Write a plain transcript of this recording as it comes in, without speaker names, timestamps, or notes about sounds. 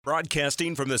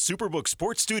Broadcasting from the Superbook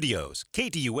Sports Studios,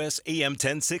 KDUS AM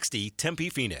 1060 Tempe,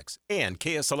 Phoenix, and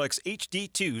KSLX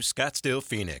HD2 Scottsdale,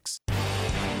 Phoenix.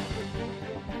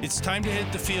 It's time to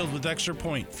hit the field with Extra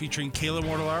Point, featuring Kayla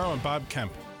Mortellaro and Bob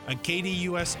Kemp on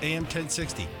KDUS AM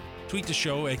 1060. Tweet the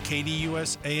show at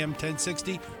KDUS AM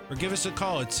 1060 or give us a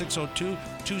call at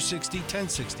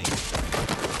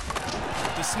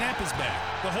 602-260-1060. The snap is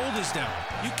back. The hold is down.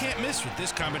 You can't miss with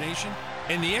this combination.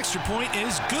 And the Extra Point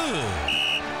is good.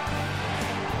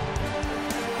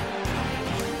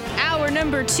 Hour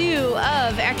number 2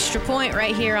 of Extra Point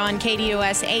right here on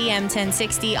KDUS AM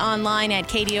 1060, online at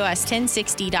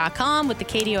KDUS1060.com with the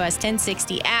KDUS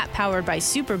 1060 app powered by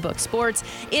Superbook Sports.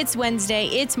 It's Wednesday.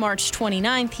 It's March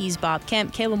 29th. He's Bob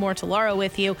Kemp, Kayla Mortellaro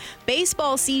with you.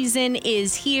 Baseball season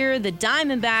is here. The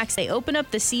Diamondbacks, they open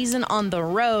up the season on the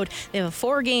road. They have a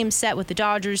 4-game set with the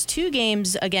Dodgers, 2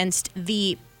 games against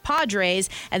the Padres,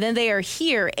 and then they are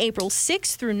here April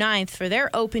 6th through 9th for their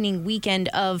opening weekend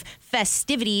of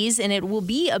festivities, and it will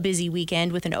be a busy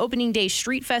weekend with an opening day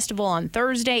street festival on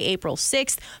Thursday, April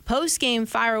 6th, post-game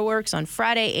fireworks on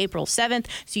Friday, April 7th,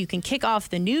 so you can kick off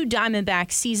the new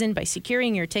Diamondback season by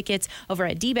securing your tickets over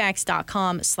at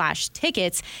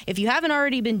dbacks.com/tickets. If you haven't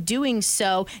already been doing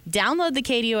so, download the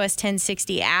KDUS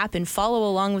 1060 app and follow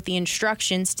along with the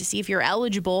instructions to see if you're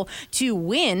eligible to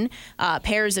win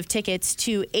pairs of tickets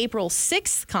to April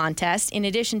 6th contest. In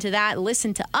addition to that,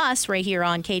 listen to us right here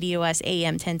on KDUS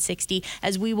AM 1060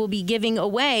 as we will be giving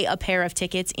away a pair of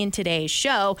tickets in today's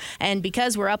show. And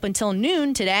because we're up until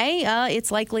noon today,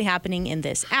 it's likely happening in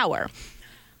this hour.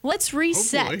 Let's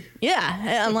reset. Hopefully.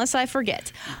 Yeah, unless I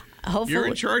forget. Hopefully, you're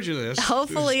in charge of this.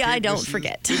 Hopefully I don't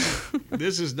forget.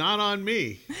 This is not on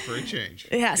me for a change.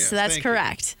 Yes, that's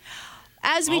correct.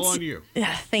 All on you.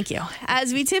 Yeah, thank you.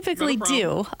 As we typically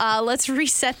do, let's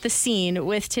reset the scene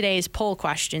with today's poll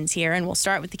questions here, and we'll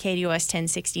start with the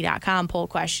KDUS1060.com poll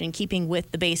question, keeping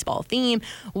with the baseball theme.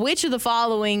 Which of the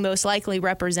following most likely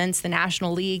represents the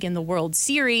National League in the World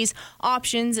Series?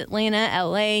 Options: Atlanta,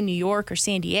 LA, New York, or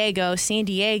San Diego. San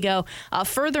Diego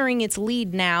furthering its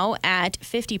lead now at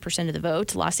 50% of the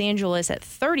vote, Los Angeles at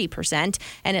 30%,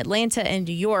 and Atlanta and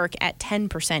New York at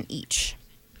 10% each.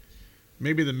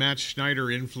 Maybe the Matt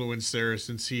Schneider influence there,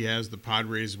 since he has the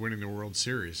Padres winning the World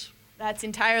Series. That's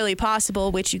entirely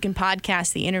possible, which you can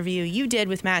podcast the interview you did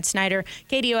with Matt Schneider,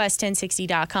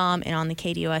 KDUS1060.com, and on the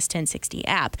KDUS 1060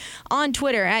 app. On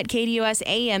Twitter, at KDUS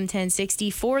AM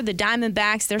 1060, for the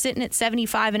Diamondbacks, they're sitting at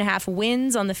 75.5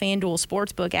 wins on the FanDuel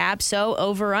Sportsbook app, so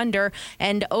over-under,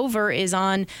 and over is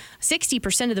on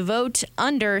 60% of the vote,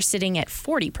 under sitting at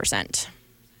 40%.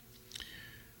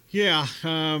 Yeah,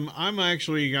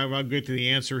 I'll get to the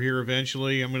answer here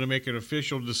eventually. I'm going to make an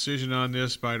official decision on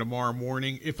this by tomorrow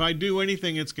morning. If I do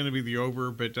anything, it's going to be the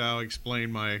over, but I'll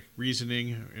explain my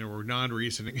reasoning or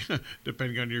non-reasoning,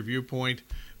 depending on your viewpoint,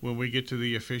 when we get to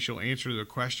the official answer to the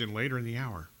question later in the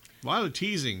hour. A lot of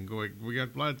teasing going. We got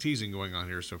a lot of teasing going on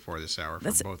here so far this hour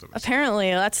from both of us. Apparently,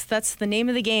 that's the name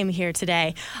of the game here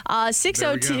today.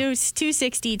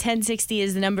 602-260-1060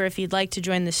 is the number if you'd like to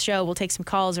join the show. We'll take some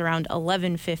calls around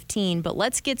 11:15, but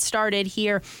let's get started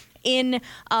here in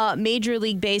Major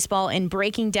League Baseball and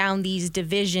breaking down these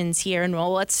divisions here. And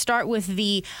well, let's start with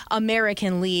the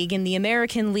American League and the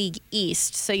American League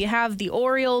East. So you have the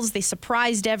Orioles. They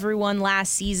surprised everyone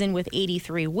last season with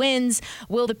 83 wins.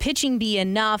 Will the pitching be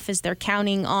enough, as they're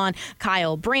counting on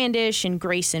Kyle Brandish and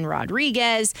Grayson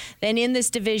Rodriguez? Then in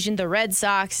this division, the Red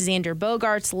Sox, Xander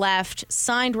Bogaerts left,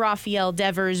 signed Rafael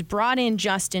Devers, brought in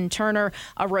Justin Turner,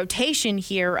 a rotation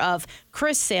here of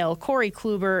Chris Sale, Corey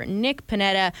Kluber, Nick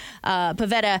Pivetta,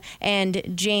 and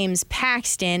James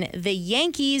Paxton. The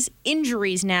Yankees,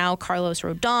 injuries now: Carlos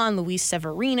Rodon, Luis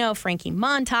Severino, Frankie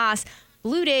Montas.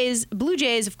 Blue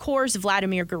Jays, of course,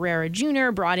 Vladimir Guerrero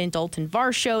Jr. brought in Dalton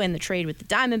Varsho in the trade with the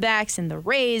Diamondbacks, and the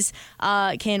Rays.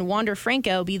 Can Wander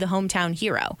Franco be the hometown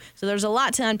hero? So there's a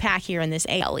lot to unpack here in this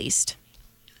AL East.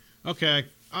 Okay.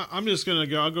 I'm just going to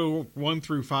go. I'll go 1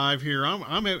 through 5 here.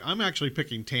 I'm actually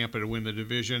picking Tampa to win the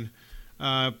division.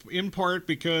 In part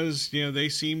because, they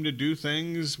seem to do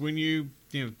things when I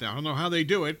don't know how they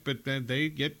do it, but then they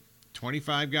get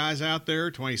 25 guys out there,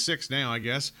 26 now, I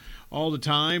guess, all the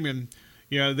time. And,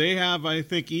 they have, I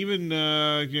think, even,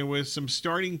 with some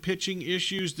starting pitching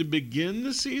issues to begin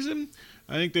the season,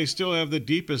 I think they still have the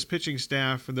deepest pitching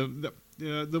staff, the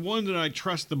one that I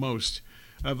trust the most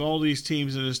of all these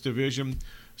teams in this division.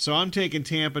 So I'm taking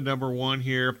Tampa number 1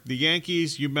 here. The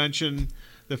Yankees, you mentioned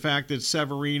the fact that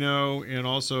Severino and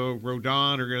also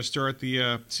Rodon are going to start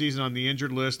the season on the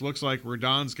injured list. Looks like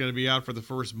Rodon's going to be out for the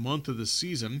first month of the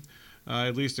season,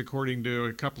 at least according to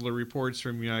a couple of reports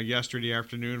from yesterday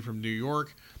afternoon from New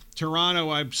York. Toronto,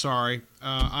 I'm sorry.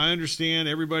 I understand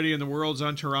everybody in the world's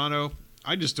on Toronto.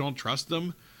 I just don't trust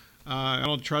them. I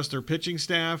don't trust their pitching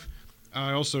staff.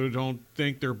 I also don't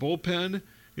think their bullpen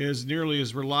is nearly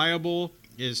as reliable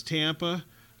as Tampa.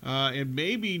 And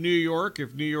maybe New York,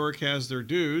 if New York has their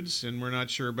dudes, and we're not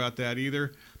sure about that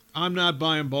either. I'm not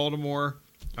buying Baltimore.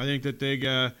 I think that they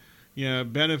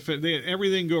benefit. They had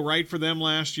everything go right for them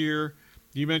last year.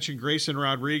 You mentioned Grayson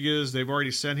Rodriguez. They've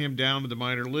already sent him down to the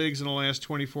minor leagues in the last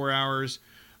 24 hours.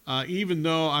 Even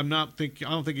though I don't think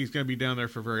he's going to be down there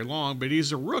for very long, but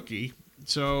he's a rookie,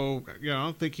 so I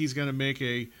don't think he's going to make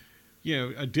a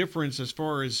difference as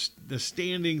far as the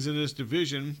standings in this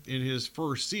division in his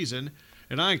first season.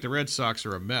 And I think the Red Sox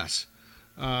are a mess.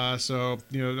 So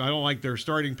I don't like their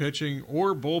starting pitching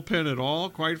or bullpen at all,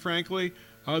 quite frankly,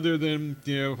 other than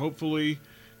hopefully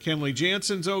Kenley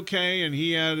Jansen's okay, and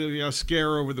he had a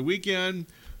scare over the weekend.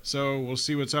 So we'll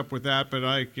see what's up with that. But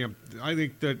I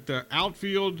think that the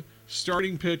outfield,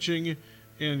 starting pitching,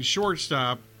 and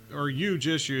shortstop are huge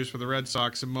issues for the Red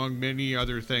Sox, among many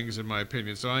other things, in my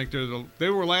opinion. So I think they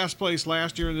were last place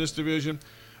last year in this division.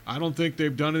 I don't think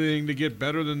they've done anything to get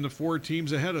better than the 4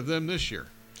 teams ahead of them this year.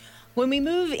 When we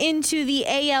move into the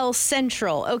AL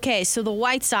Central, okay, so the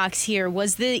White Sox here,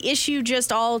 was the issue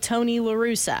just all Tony La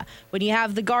Russa? When you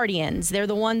have the Guardians, they're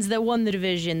the ones that won the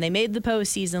division. They made the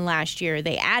postseason last year.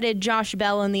 They added Josh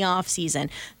Bell in the offseason.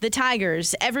 The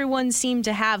Tigers, everyone seemed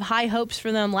to have high hopes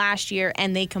for them last year,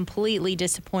 and they completely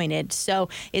disappointed. So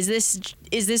is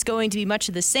this going to be much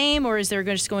of the same, or is there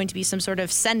just going to be some sort of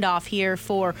send-off here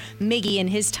for Miggy and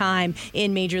his time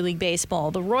in Major League Baseball?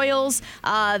 The Royals,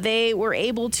 they were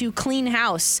able to clean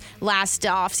house last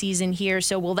offseason here,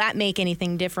 so will that make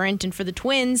anything different? And for the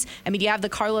Twins, you have the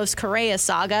Carlos Correa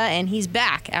saga, and he's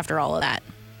back after all of that.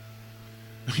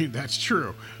 That's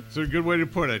true. It's a good way to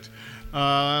put it.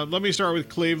 Let me start with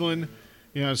Cleveland.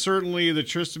 Certainly the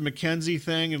Tristan McKenzie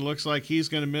thing, it looks like he's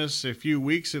going to miss a few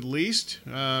weeks at least,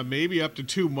 maybe up to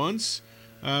 2 months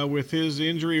with his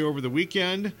injury over the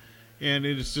weekend. And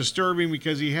it's disturbing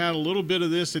because he had a little bit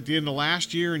of this at the end of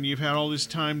last year, and you've had all this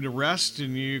time to rest,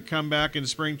 and you come back in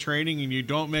spring training and you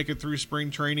don't make it through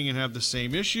spring training and have the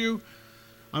same issue.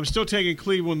 I'm still taking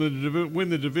Cleveland to win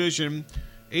the division.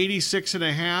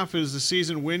 86.5 is the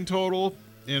season win total.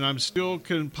 And I'm still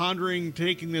pondering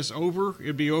taking this over.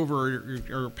 It'd be over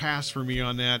or pass for me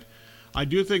on that. I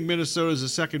do think Minnesota is the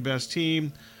second best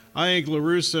team. I think La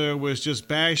Russa was just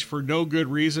bashed for no good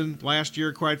reason last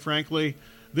year, quite frankly.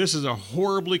 This is a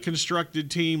horribly constructed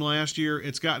team last year.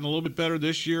 It's gotten a little bit better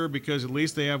this year because at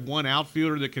least they have one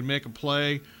outfielder that can make a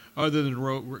play other than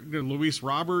Luis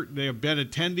Robert. They have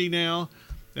Benintendi now.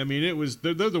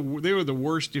 They were the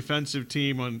worst defensive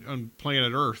team on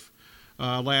planet Earth.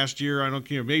 Last year,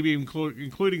 maybe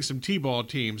including some T-ball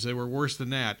teams, they were worse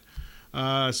than that.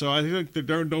 So I think that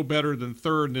they're no better than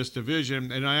third in this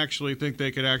division, and I actually think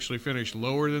they could actually finish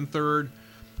lower than third.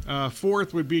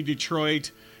 Fourth would be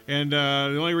Detroit, and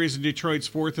the only reason Detroit's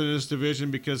fourth in this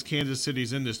division because Kansas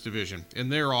City's in this division,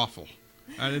 and they're awful.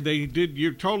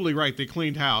 You're totally right, they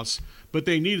cleaned house, but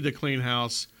they needed to clean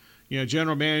house.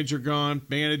 General manager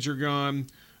gone,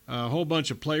 a whole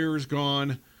bunch of players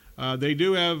gone. They've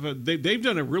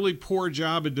done a really poor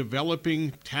job of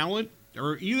developing talent,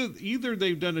 or either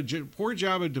they've done a poor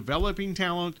job of developing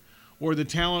talent, or the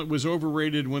talent was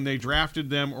overrated when they drafted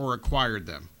them or acquired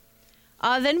them.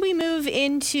 Then we move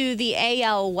into the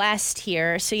AL West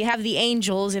here. So you have the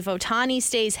Angels. If Ohtani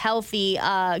stays healthy,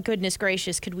 goodness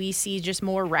gracious, could we see just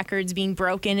more records being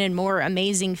broken and more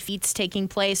amazing feats taking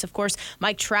place? Of course,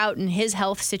 Mike Trout and his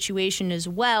health situation as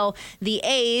well. The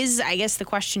A's, I guess the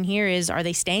question here is, are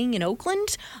they staying in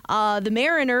Oakland? The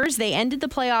Mariners, they ended the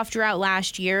playoff drought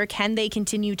last year. Can they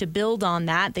continue to build on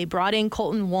that? They brought in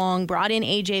Colton Wong, brought in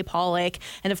A.J. Pollock,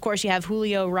 and of course you have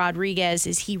Julio Rodriguez.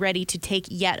 Is he ready to take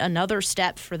yet another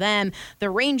step for them? The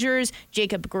Rangers,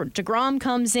 Jacob deGrom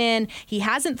comes in. He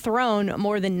hasn't thrown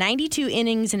more than 92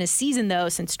 innings in a season, though,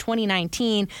 since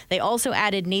 2019. They also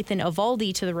added Nathan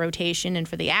Eovaldi to the rotation. And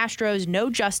for the Astros, no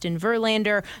Justin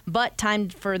Verlander, but time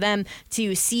for them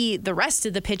to see the rest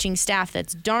of the pitching staff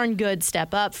that's darn good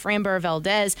step up. Framber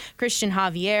Valdez, Christian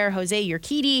Javier, Jose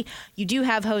Urquidy. You do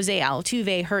have Jose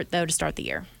Altuve hurt, though, to start the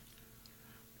year.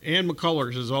 And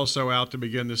McCullers is also out to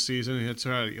begin this season. That's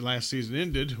how last season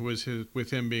ended, with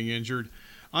him being injured.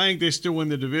 I think they still win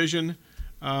the division,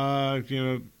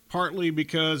 partly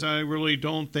because I really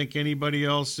don't think anybody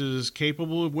else is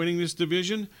capable of winning this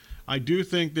division. I do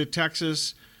think that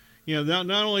Texas,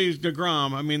 not only is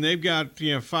DeGrom, they've got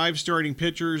 5 starting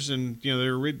pitchers, and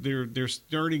their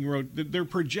starting their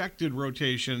projected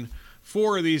rotation.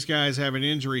 4 of these guys have an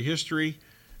injury history.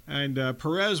 And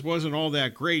Perez wasn't all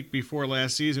that great before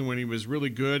last season when he was really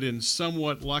good and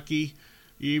somewhat lucky.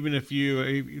 Even if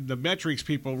the metrics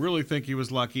people really think he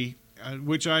was lucky,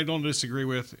 which I don't disagree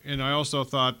with. And I also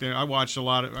thought that I watched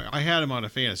I had him on a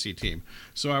fantasy team.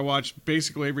 So I watched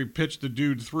basically every pitch the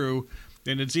dude threw.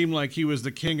 And it seemed like he was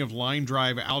the king of line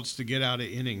drive outs to get out of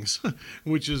innings,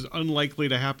 which is unlikely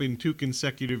to happen 2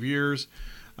 consecutive years.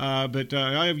 But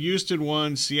I have Houston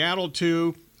 1, Seattle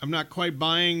 2. I'm not quite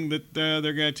buying that they're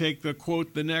going to take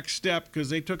the next step, because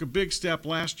they took a big step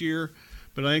last year.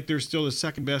 But I think they're still the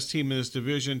second best team in this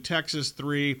division. Texas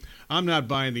 3. I'm not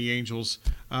buying the Angels.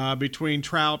 Between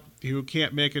Trout, who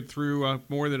can't make it through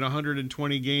more than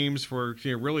 120 games for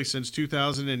really since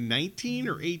 2019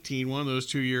 or 18, one of those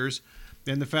 2 years.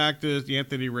 And the fact is,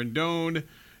 Anthony Rendon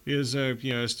is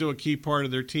still a key part of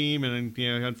their team, and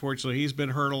unfortunately he's been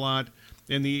hurt a lot.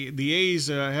 And the A's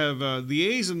the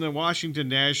A's and the Washington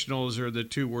Nationals are the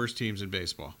 2 worst teams in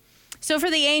baseball. So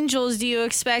for the Angels, do you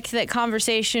expect that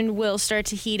conversation will start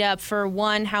to heat up for,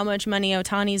 1, how much money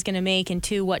Ohtani is going to make, and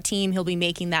 2, what team he'll be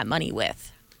making that money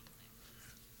with?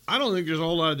 I don't think there's a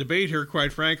whole lot of debate here,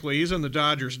 quite frankly. He's on the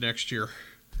Dodgers next year.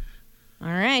 All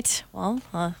right. Well,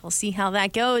 we'll see how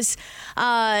that goes.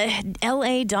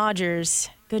 L.A. Dodgers.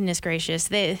 Goodness gracious.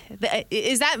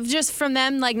 Is that just from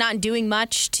them not doing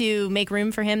much to make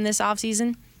room for him this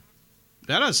offseason?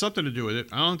 That has something to do with it.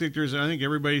 I think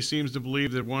everybody seems to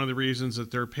believe that one of the reasons that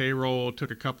their payroll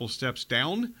took a couple steps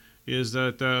down is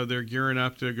that they're gearing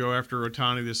up to go after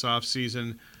Ohtani this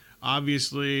offseason.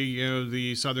 Obviously,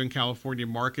 the Southern California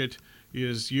market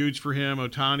is huge for him.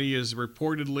 Ohtani is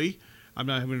reportedly, I'm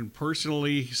not having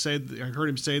personally I heard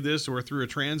him say this or through a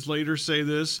translator say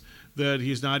this, that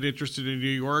he's not interested in New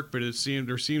York, but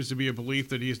there seems to be a belief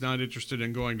that he's not interested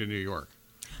in going to New York.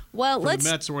 Well, for the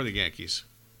Mets or the Yankees.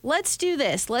 Let's do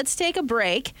this. Let's take a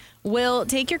break. We'll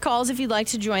take your calls if you'd like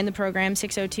to join the program,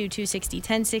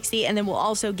 602-260-1060, and then we'll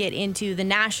also get into the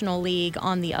National League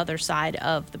on the other side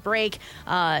of the break.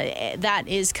 That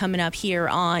is coming up here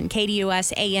on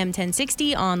KDUS AM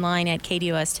 1060, online at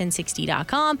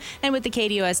KDUS1060.com, and with the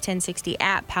KDUS 1060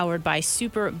 app powered by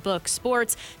Superbook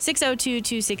Sports.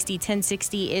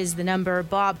 602-260-1060 is the number.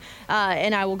 Bob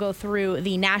and I will go through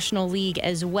the National League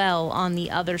as well on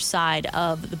the other side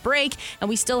of the break, and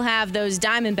we still have those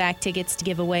Diamondback tickets to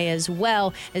give away as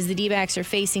well, as the Dbacks are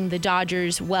facing the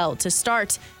Dodgers, to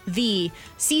start the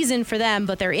season for them,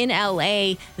 but they're in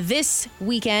LA this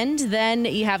weekend. Then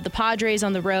you have the Padres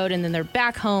on the road, and then they're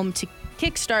back home to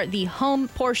kickstart the home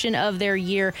portion of their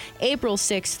year, April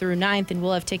 6th through 9th, and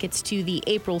we'll have tickets to the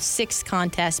April 6th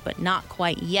contest, but not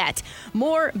quite yet.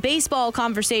 More baseball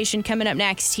conversation coming up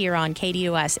next here on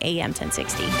KDUS AM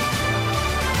 1060.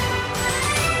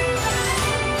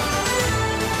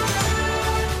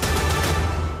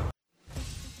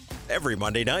 Every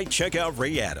Monday night, check out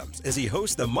Ray Adams as he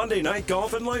hosts the Monday Night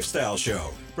Golf and Lifestyle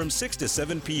Show from 6 to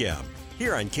 7 p.m.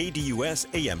 here on KDUS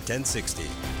AM 1060.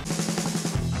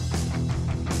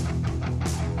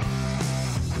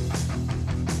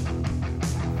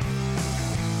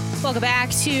 Welcome back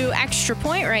to Extra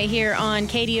Point right here on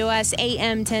KDUS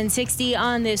AM 1060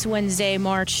 on this Wednesday,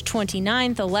 March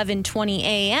 29th, 11:20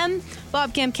 a.m.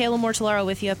 Bob, Kemp, Kayla Mortellaro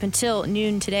with you up until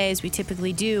noon today, as we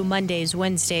typically do Mondays,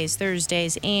 Wednesdays,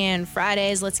 Thursdays, and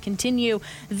Fridays. Let's continue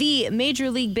the Major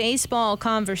League Baseball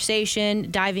conversation,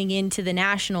 diving into the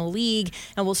National League,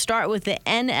 and we'll start with the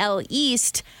NL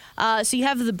East. So you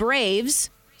have the Braves.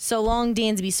 So long,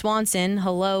 Dansby Swanson.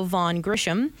 Hello, Vaughn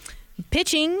Grisham.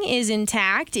 Pitching is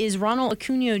intact. Is Ronald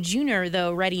Acuna Jr.,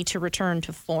 though, ready to return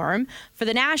to form? For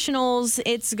the Nationals,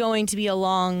 it's going to be a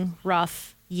long,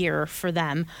 rough year for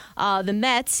them. The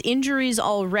Mets, injuries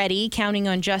already, counting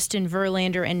on Justin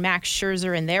Verlander and Max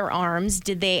Scherzer in their arms.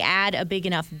 Did they add a big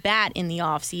enough bat in the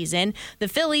offseason? The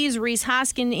Phillies, Rhys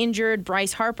Hoskins injured,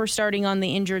 Bryce Harper starting on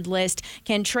the injured list.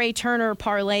 Can Trey Turner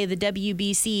parlay the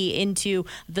WBC into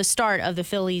the start of the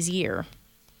Phillies' year?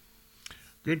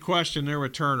 Good question there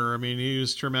with Turner. I mean, he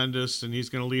was tremendous, and he's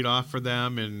going to lead off for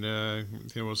them, and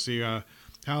we'll see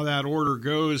how that order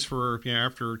goes for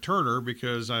after Turner,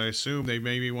 because I assume they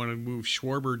maybe want to move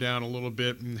Schwarber down a little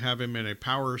bit and have him in a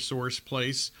power source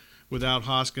place without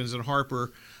Hoskins and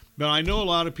Harper. But I know a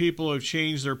lot of people have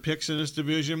changed their picks in this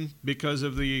division because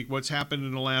of what's happened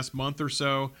in the last month or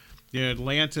so.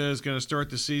 Atlanta is going to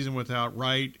start the season without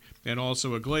Wright and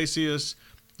also Iglesias.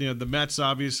 The Mets,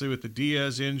 obviously, with the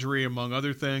Diaz injury, among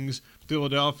other things.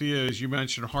 Philadelphia, as you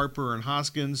mentioned, Harper and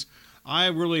Hoskins. I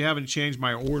really haven't changed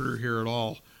my order here at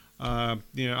all.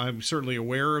 I'm certainly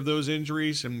aware of those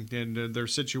injuries and their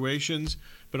situations,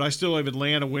 but I still have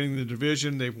Atlanta winning the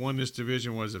division. They've won this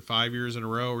division, 5 years in a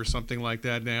row or something like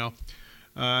that now?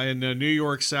 and New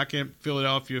York second,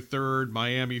 Philadelphia third,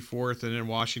 Miami fourth, and then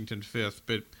Washington fifth.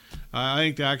 But I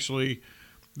think actually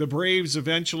the Braves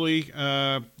eventually,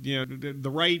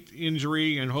 the right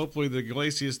injury and hopefully the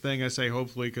Iglesias thing, I say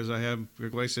hopefully because I have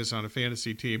Iglesias on a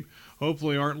fantasy team,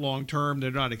 hopefully aren't long-term.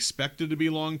 They're not expected to be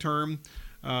long-term.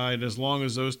 And as long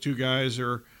as those two guys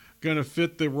are going to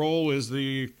fit the role as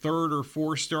the third or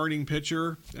fourth starting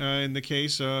pitcher in the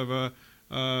case of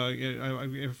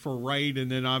for Wright,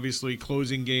 and then obviously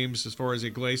closing games as far as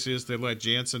Iglesias, they let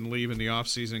Jansen leave in the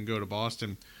offseason and go to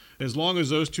Boston. As long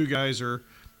as those two guys are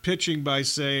pitching by,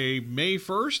 say, May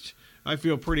 1st, I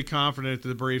feel pretty confident that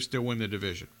the Braves still win the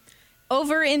division.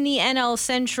 Over in the NL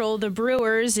Central, the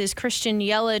Brewers, is Christian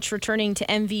Yelich returning to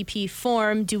MVP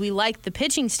form? Do we like the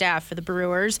pitching staff for the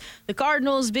Brewers? The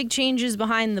Cardinals, big changes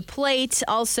behind the plate.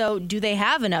 Also, do they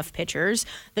have enough pitchers?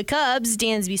 The Cubs,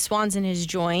 Dansby Swanson has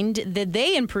joined. Did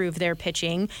they improve their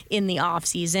pitching in the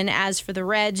offseason? As for the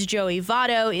Reds, Joey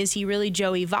Votto, is he really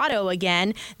Joey Votto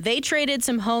again? They traded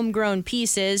some homegrown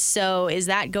pieces, so is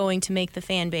that going to make the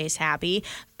fan base happy?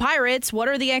 Pirates, what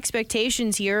are the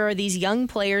expectations here? Are these young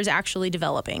players actually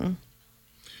developing?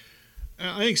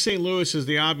 I think St. Louis is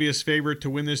the obvious favorite to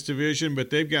win this division,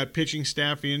 but they've got pitching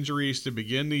staff injuries to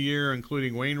begin the year,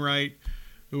 including Wainwright,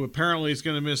 who apparently is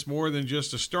going to miss more than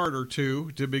just a start or two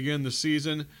to begin the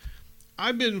season.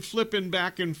 I've been flipping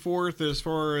back and forth as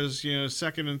far as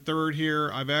second and third here.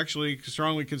 I've actually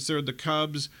strongly considered the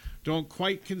Cubs. Don't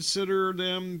quite consider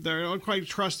them. They don't quite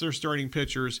trust their starting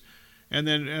pitchers. And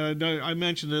then I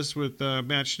mentioned this with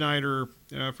Matt Schneider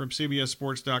from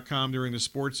CBSSports.com during the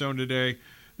Sports Zone today.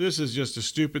 This is just a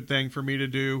stupid thing for me to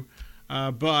do.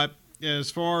 But as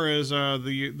far as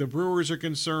the Brewers are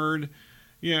concerned,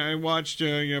 I watched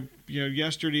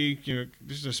yesterday.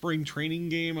 This is a spring training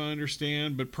game, I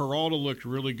understand, but Peralta looked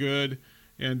really good.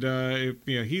 And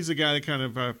he's the guy that kind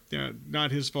of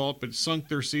not his fault, but sunk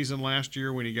their season last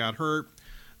year when he got hurt.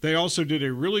 They also did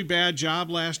a really bad job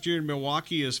last year in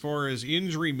Milwaukee as far as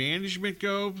injury management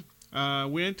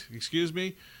went.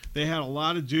 They had a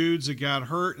lot of dudes that got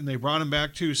hurt, and they brought them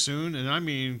back too soon. And I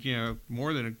mean,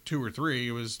 more than 2 or 3.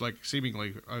 It was like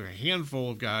seemingly a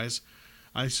handful of guys.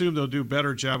 I assume they'll do a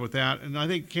better job with that. And I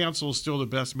think Counsell is still the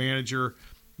best manager,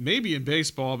 maybe in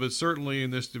baseball, but certainly in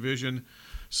this division.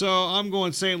 So I'm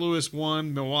going St. Louis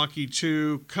 1, Milwaukee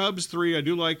 2, Cubs 3. I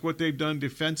do like what they've done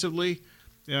defensively.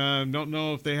 Don't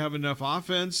know if they have enough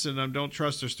offense, and I don't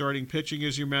trust their starting pitching,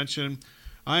 as you mentioned.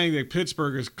 I think that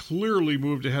Pittsburgh has clearly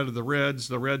moved ahead of the Reds.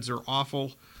 The Reds are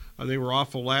awful. They were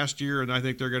awful last year, and I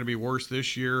think they're going to be worse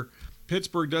this year.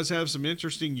 Pittsburgh does have some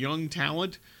interesting young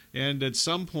talent, and at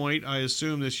some point, I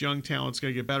assume this young talent's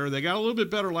going to get better. They got a little bit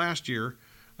better last year,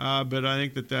 but I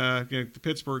think that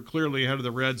Pittsburgh clearly ahead of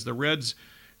the Reds. The Reds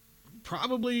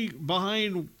probably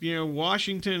behind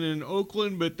Washington and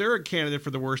Oakland, but they're a candidate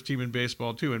for the worst team in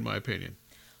baseball too, in my opinion.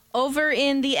 Over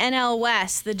in the NL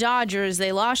West, the Dodgers,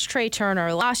 they lost Trey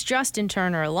Turner, lost Justin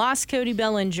Turner, lost Cody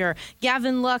Bellinger,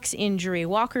 Gavin Lux injury,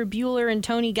 Walker Buehler and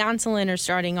Tony Gonsolin are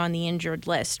starting on the injured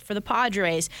list. For the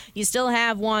Padres, you still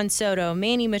have Juan Soto,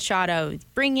 Manny Machado,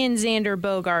 bring in Xander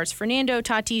Bogaerts, Fernando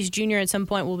Tatis Jr. at some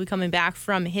point will be coming back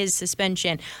from his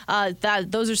suspension.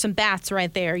 Those are some bats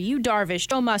right there. Yu Darvish,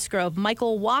 Joe Musgrove,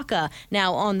 Michael Wacha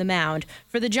now on the mound.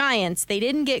 For the Giants, they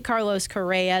didn't get Carlos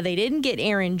Correa, they didn't get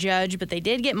Aaron Judge, but they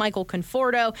did get Michael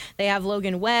Conforto. They have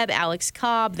Logan Webb, Alex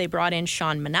Cobb. They brought in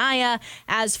Sean Manaea.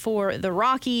 As for the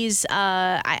Rockies,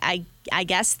 I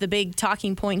guess the big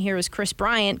talking point here is Chris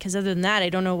Bryant, because other than that, I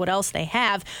don't know what else they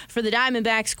have. For the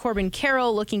Diamondbacks, Corbin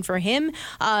Carroll, looking for him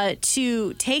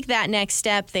to take that next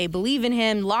step. They believe in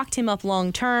him, locked him up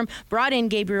long term, brought in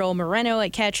Gabriel Moreno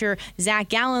at catcher, Zach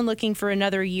Gallen looking for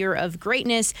another year of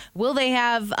greatness. Will they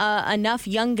have enough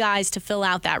young guys to fill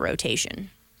out that rotation?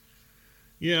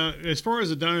 Yeah, as far as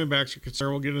the Diamondbacks are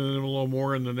concerned, we'll get into them a little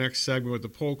more in the next segment with the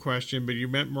poll question. But you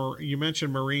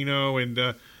mentioned Marino, and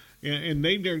they're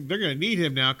going to need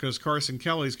him now because Carson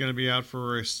Kelly's going to be out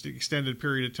for an extended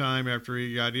period of time after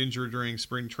he got injured during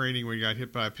spring training when he got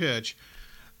hit by a pitch.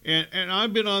 And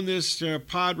I've been on this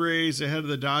Padres ahead of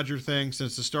the Dodger thing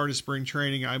since the start of spring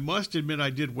training. I must admit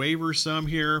I did waiver some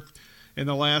here in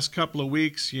the last couple of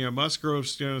weeks.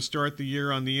 Musgrove's going to start the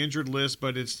year on the injured list,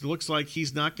 but it looks like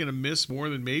he's not going to miss more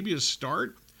than maybe a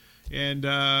start, and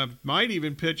might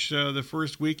even pitch the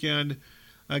first weekend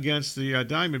against the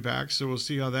Diamondbacks. So we'll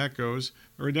see how that goes.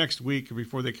 Or next week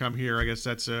before they come here. I guess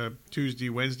that's a Tuesday,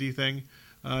 Wednesday thing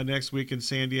next week in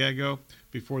San Diego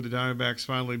before the Diamondbacks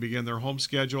finally begin their home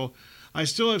schedule. I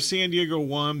still have San Diego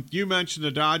 1. You mentioned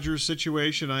the Dodgers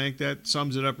situation. I think that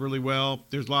sums it up really well.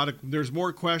 There's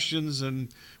more questions than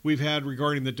we've had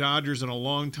regarding the Dodgers in a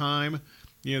long time.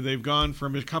 They've gone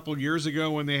from a couple years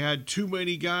ago when they had too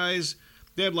many guys.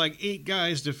 They had like 8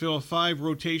 guys to fill 5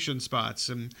 rotation spots,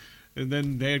 and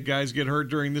then they had guys get hurt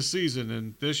during the season.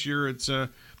 And this year it's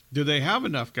do they have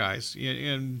enough guys?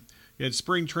 And at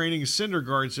spring training,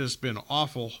 Syndergaard's just been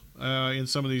awful in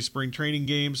some of these spring training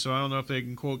games, so I don't know if they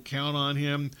can, quote, count on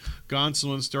him.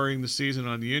 Gonsolin starting the season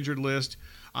on the injured list.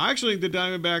 I actually think the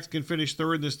Diamondbacks can finish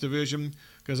third in this division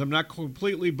because I'm not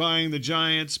completely buying the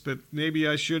Giants, but maybe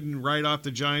I shouldn't write off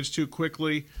the Giants too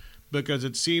quickly because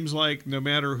it seems like no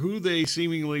matter who they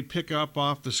seemingly pick up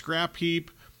off the scrap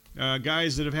heap,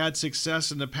 guys that have had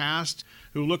success in the past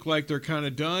who look like they're kind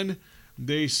of done,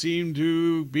 they seem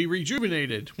to be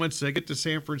rejuvenated once they get to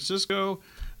San Francisco.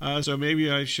 So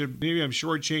maybe I'm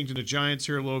shortchanging the Giants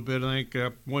here a little bit. I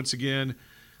think once again,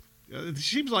 it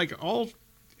seems like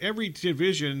every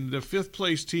division, the 5th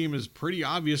place team is pretty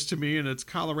obvious to me, and it's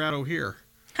Colorado here.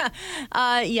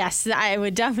 Yes, I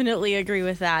would definitely agree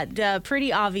with that.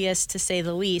 Pretty obvious to say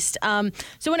the least.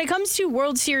 So when it comes to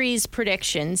World Series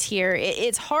predictions here,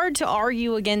 it's hard to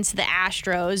argue against the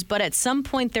Astros, but at some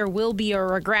point there will be a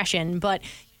regression. But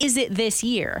is it this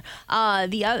year?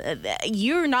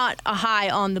 You're not high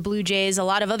on the Blue Jays. A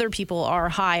lot of other people are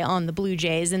high on the Blue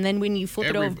Jays. And then when you flip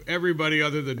it over... Everybody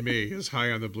other than me is high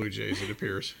on the Blue Jays, it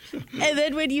appears. And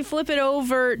then when you flip it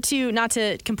over to, not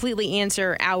to completely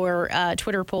answer our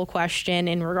Twitter poll question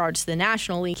in regards to the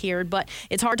National League here, but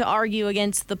it's hard to argue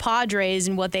against the Padres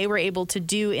and what they were able to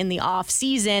do in the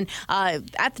offseason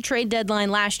at the trade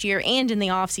deadline last year and in the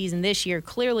offseason this year,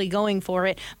 clearly going for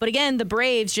it. But again, the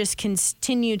Braves just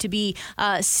continue to be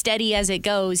steady as it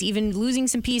goes, even losing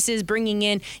some pieces, bringing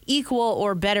in equal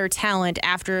or better talent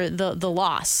after the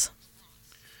loss.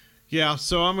 Yeah,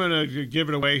 so I'm going to give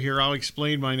it away here. I'll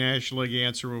explain my National League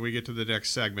answer when we get to the next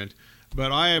segment.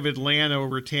 But I have Atlanta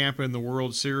over Tampa in the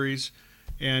World Series.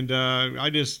 And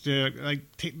the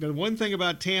one thing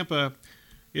about Tampa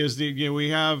is that we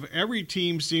have every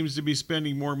team seems to be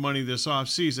spending more money this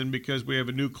offseason because we have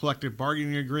a new collective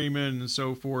bargaining agreement and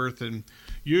so forth. And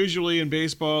usually in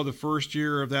baseball, the first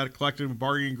year of that collective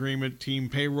bargaining agreement, team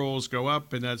payrolls go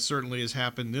up, and that certainly has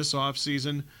happened this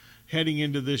offseason heading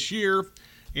into this year.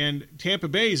 And Tampa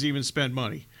Bay's even spent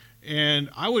money. And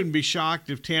I wouldn't be shocked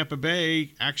if Tampa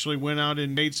Bay actually went out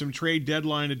and made some trade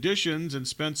deadline additions and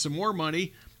spent some more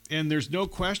money. And there's no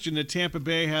question that Tampa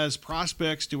Bay has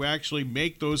prospects to actually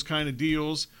make those kind of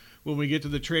deals when we get to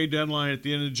the trade deadline at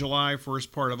the end of July,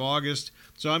 first part of August.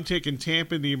 So I'm taking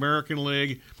Tampa in the American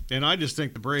League, and I just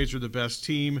think the Braves are the best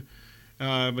team.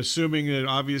 I'm assuming that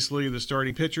obviously the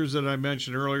starting pitchers that I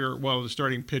mentioned earlier, the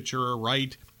starting pitcher,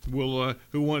 Wright, was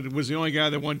the only guy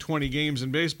that won 20 games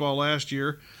in baseball last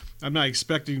year. I'm not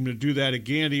expecting him to do that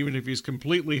again, even if he's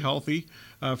completely healthy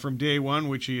from day one,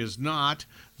 which he is not.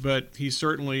 But he's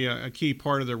certainly a key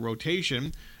part of the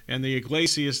rotation. And the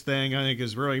Iglesias thing, I think,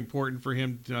 is very important for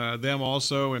them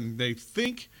also. And they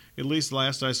think, at least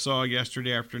last I saw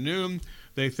yesterday afternoon,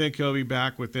 they think he'll be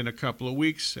back within a couple of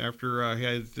weeks after he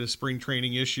had the spring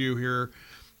training issue here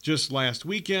just last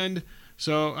weekend.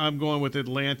 So I'm going with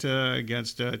Atlanta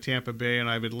against Tampa Bay, and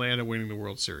I have Atlanta winning the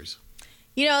World Series.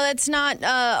 That's not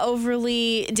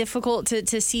overly difficult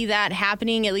to see that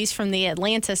happening, at least from the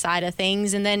Atlanta side of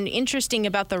things. And then interesting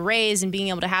about the Rays and being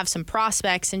able to have some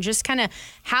prospects and just kind of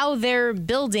how they're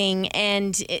building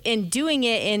and doing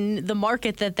it in the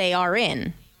market that they are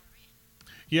in.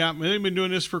 Yeah, they've been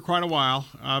doing this for quite a while.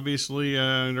 Obviously,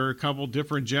 there are a couple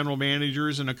different general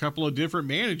managers and a couple of different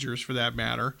managers for that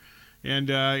matter.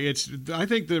 And I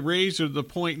think the Rays are at the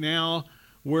point now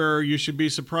where you should be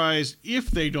surprised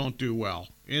if they don't do well,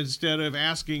 instead of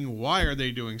asking why are they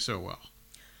doing so well.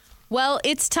 Well,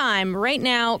 it's time. Right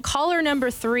now, caller number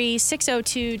 3,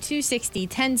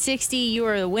 602-260-1060. You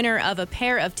are the winner of a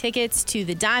pair of tickets to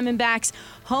the Diamondbacks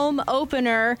home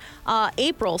opener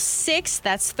April 6th.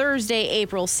 That's Thursday,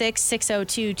 April 6th.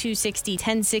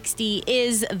 602-260-1060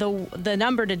 is the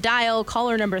number to dial.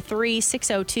 Caller number 3,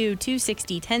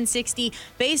 602-260-1060.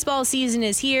 Baseball season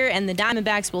is here, and the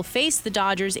Diamondbacks will face the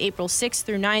Dodgers April 6th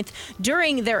through 9th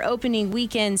during their opening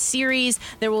weekend series.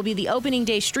 There will be the opening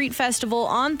day street festival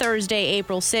on Thursday,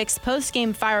 April 6th,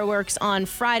 post-game fireworks on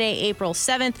Friday, April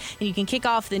 7th, and you can kick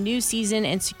off the new season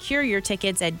and secure your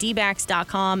tickets at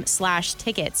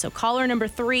dbacks.com/tickets. So caller number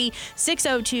 3,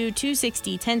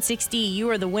 602-260-1060, you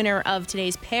are the winner of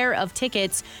today's pair of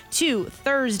tickets to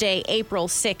Thursday, April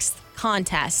 6th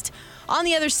contest. On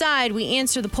the other side, we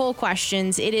answer the poll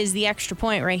questions. It is the Extra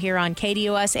Point right here on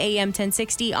KDOS AM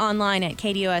 1060, online at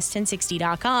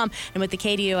KDOS1060.com, and with the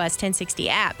KDOS 1060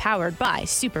 app powered by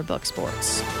Superbook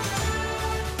Sports.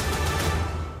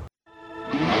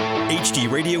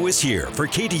 HD Radio is here for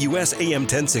KDUS AM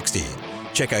 1060.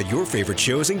 Check out your favorite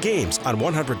shows and games on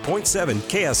 100.7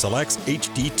 KSLX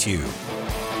HD2.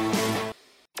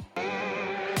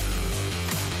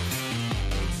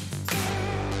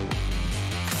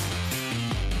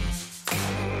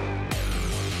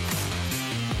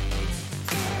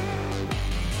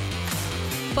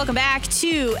 Welcome back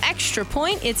to Extra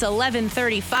Point. It's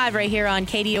 11:35 right here on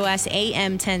KDOS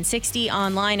AM 1060,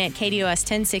 online at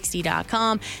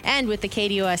KDOS1060.com, and with the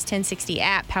KDOS 1060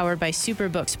 app powered by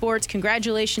Superbook Sports.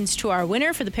 Congratulations to our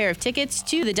winner for the pair of tickets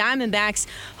to the Diamondbacks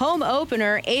home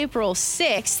opener April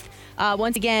 6th.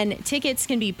 Once again, tickets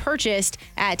can be purchased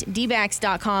at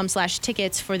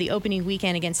Dbacks.com/tickets for the opening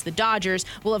weekend against the Dodgers.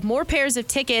 We'll have more pairs of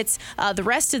tickets the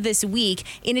rest of this week.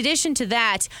 In addition to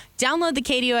that, download the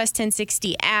KDOS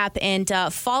 1060 app and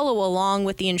follow along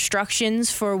with the instructions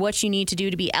for what you need to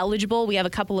do to be eligible. We have a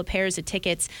couple of pairs of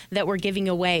tickets that we're giving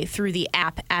away through the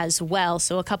app as well.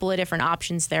 So a couple of different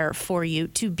options there for you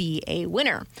to be a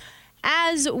winner.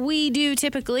 As we do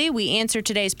typically, we answer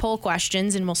today's poll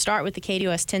questions, and we'll start with the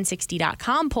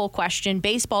KDOS1060.com poll question,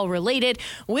 baseball related.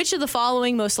 Which of the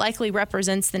following most likely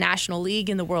represents the National League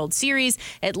in the World Series?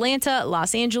 Atlanta,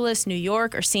 Los Angeles, New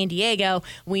York, or San Diego?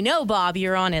 We know, Bob,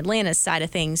 you're on Atlanta's side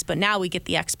of things, but now we get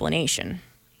the explanation.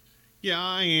 Yeah,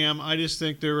 I am. I just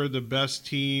think they're the best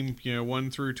team,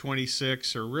 1 through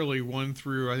 26, or really 1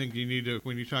 through, I think you need to,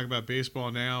 when you talk about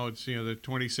baseball now, it's, the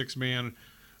 26-man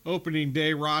opening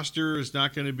day roster is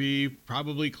not going to be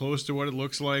probably close to what it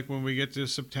looks like when we get to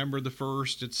September the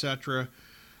 1st, etc.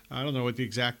 I don't know what the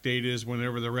exact date is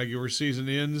whenever the regular season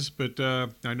ends, but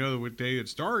I know what day it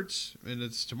starts, and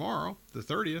it's tomorrow, the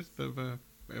 30th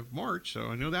of March, so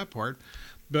I know that part.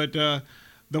 But the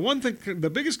one thing,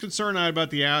 the biggest concern I had about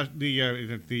the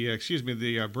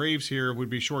Braves here would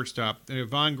be shortstop.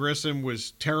 Vaughn Grissom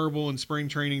was terrible in spring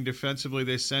training defensively.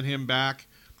 They sent him back.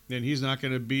 And he's not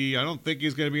going to be, I don't think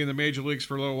he's going to be in the major leagues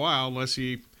for a little while unless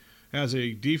he has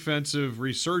a defensive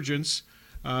resurgence.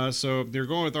 So they're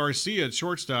going with Arcia at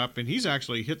shortstop, and he's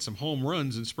actually hit some home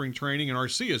runs in spring training, and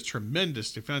Arcia is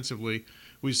tremendous defensively.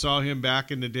 We saw him back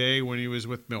in the day when he was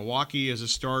with Milwaukee as a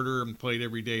starter and played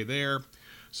every day there.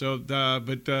 So,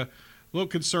 but a little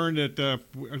concerned that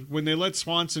when they let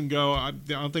Swanson go, I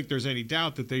don't think there's any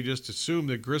doubt that they just assumed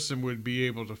that Grissom would be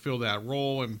able to fill that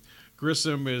role, and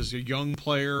Grissom is a young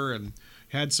player and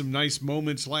had some nice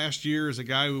moments last year as a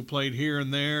guy who played here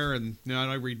and there and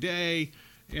not every day,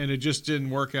 and it just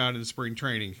didn't work out in spring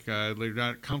training. They're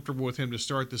not comfortable with him to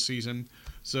start the season,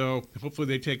 so hopefully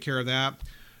they take care of that.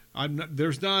 I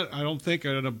don't think,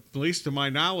 at least to my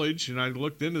knowledge, and I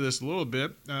looked into this a little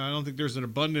bit, I don't think there's an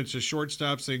abundance of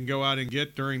shortstops they can go out and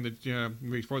get during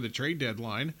before the trade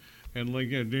deadline, and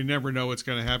you never know what's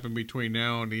going to happen between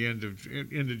now and the end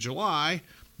of July.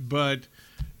 But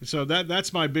so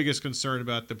that's my biggest concern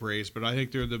about the Braves. But I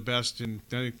think they're the best, and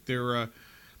I think they're,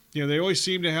 they always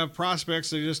seem to have prospects.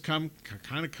 They just come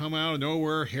out of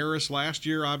nowhere. Harris last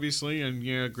year, obviously,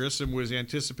 and Grissom was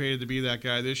anticipated to be that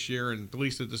guy this year, and at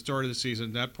least at the start of the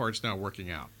season, that part's not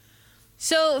working out.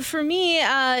 So for me,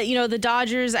 the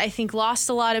Dodgers, I think, lost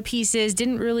a lot of pieces,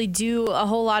 didn't really do a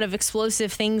whole lot of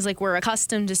explosive things like we're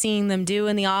accustomed to seeing them do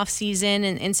in the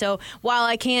offseason. And so while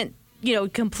I can't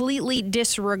completely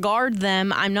disregard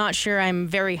them, I'm not sure I'm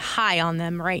very high on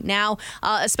them right now,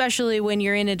 especially when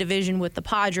you're in a division with the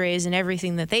Padres and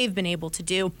everything that they've been able to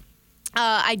do.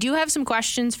 I do have some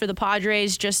questions for the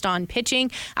Padres just on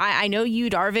pitching. I know Yu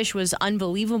Darvish was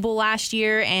unbelievable last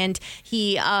year, and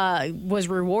he was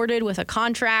rewarded with a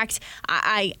contract.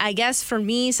 I guess for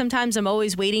me, sometimes I'm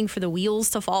always waiting for the wheels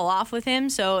to fall off with him.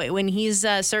 So when he's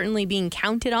certainly being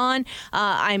counted on,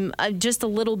 I'm just a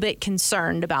little bit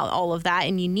concerned about all of that.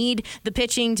 And you need the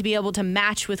pitching to be able to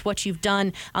match with what you've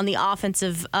done on the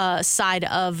offensive side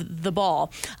of the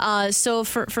ball. So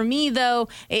for me, though,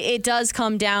 it does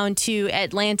come down to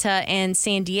Atlanta and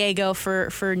San Diego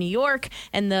for New York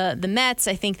and the Mets.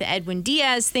 I think the Edwin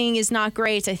Diaz thing is not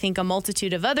great. I think a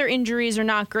multitude of other injuries are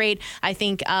not great. I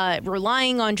think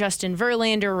relying on Justin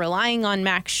Verlander, relying on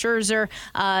Max Scherzer,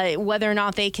 whether or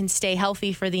not they can stay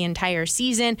healthy for the entire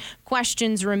season,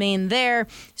 questions remain there.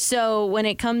 So when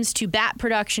it comes to bat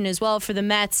production as well for the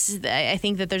Mets, I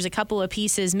think that there's a couple of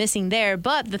pieces missing there.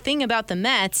 But the thing about the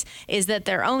Mets is that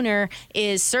their owner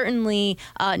is certainly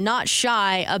not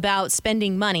shy about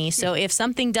spending money. So if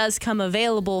something does come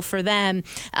available for them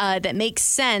that makes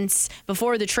sense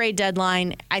before the trade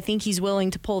deadline, I think he's willing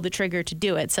to pull the trigger to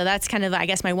do it. So that's kind of, I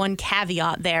guess, my one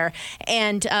caveat there.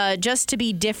 And just to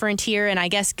be different here and I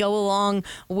guess go along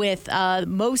with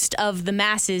most of the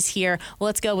masses here,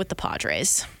 let's go with the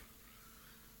Padres.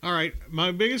 All right.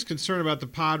 My biggest concern about the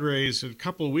Padres a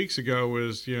couple of weeks ago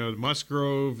was,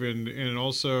 Musgrove and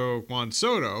also Juan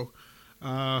Soto,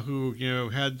 who,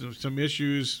 had some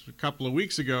issues a couple of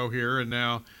weeks ago here. And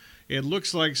now it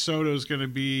looks like Soto's going to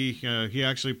be, he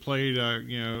actually played, I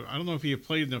don't know if he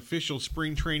played an official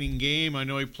spring training game. I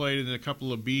know he played in a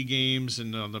couple of B games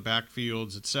and on the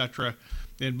backfields, etc.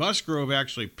 And Musgrove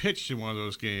actually pitched in one of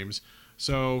those games.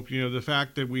 So, the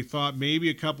fact that we thought maybe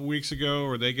a couple weeks ago,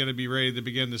 are they going to be ready to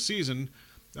begin the season?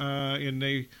 And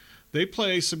they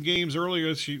play some games earlier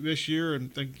this year.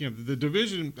 And, the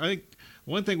division, I think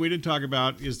one thing we didn't talk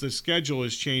about is the schedule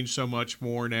has changed so much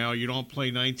more now. You don't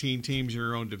play 19 teams in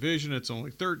your own division. It's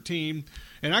only 13.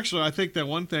 And actually, I think that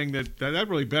one thing that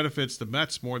really benefits the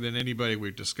Mets more than anybody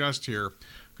we've discussed here,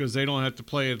 because they don't have to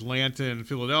play Atlanta and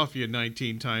Philadelphia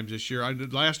 19 times this year.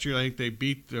 Last year, I think they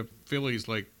beat the Phillies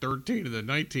like 13 of the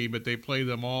 19, but they played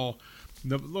them all.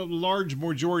 The large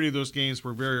majority of those games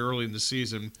were very early in the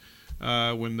season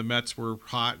when the Mets were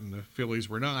hot and the Phillies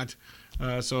were not.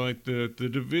 So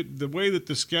the way that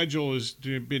the schedule has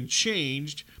been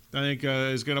changed, I think,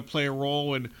 is going to play a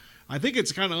role. And I think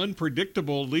it's kind of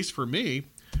unpredictable, at least for me,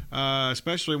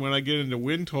 especially when I get into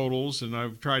win totals. And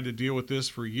I've tried to deal with this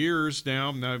for years now.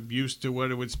 I'm used to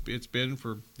what it's been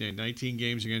for 19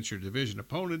 games against your division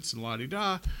opponents and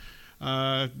la-di-da.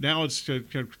 Now it's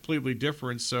completely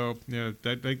different. So I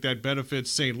think that benefits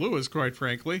St. Louis, quite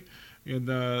frankly, in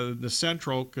the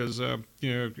Central, because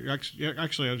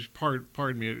actually,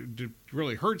 pardon me, it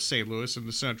really hurts St. Louis in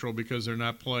the Central because they're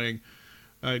not playing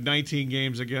 19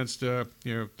 games against the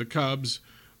Cubs,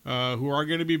 who are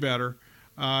going to be better,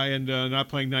 and not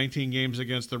playing 19 games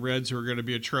against the Reds, who are going to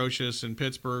be atrocious, and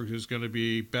Pittsburgh, who's going to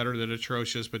be better than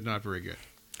atrocious but not very good.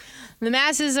 The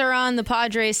masses are on the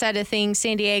Padres side of things.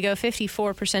 San Diego,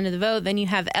 54% of the vote. Then you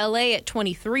have L.A. at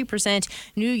 23%.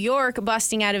 New York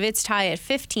busting out of its tie at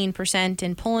 15%.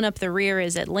 And pulling up the rear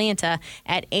is Atlanta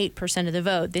at 8% of the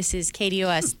vote. This is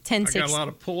KDOS 1060. I got a lot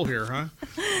of pull here, huh?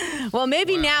 Well,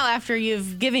 maybe now after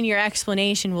you've given your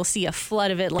explanation, we'll see a flood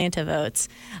of Atlanta votes.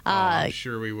 I'm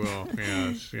sure we will.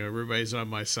 Yeah, everybody's on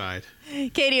my side.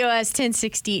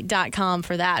 KDOS1060.com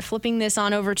for that. Flipping this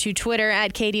on over to Twitter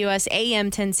at KDOS AM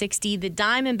 1060. The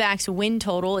Diamondbacks win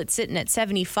total, it's sitting at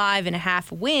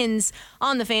 75.5 wins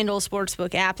on the FanDuel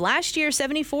Sportsbook app. Last year,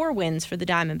 74 wins for the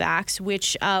Diamondbacks,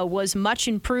 which was much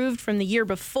improved from the year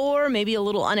before, maybe a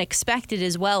little unexpected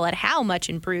as well at how much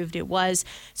improved it was.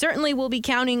 Certainly we'll be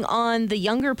counting on the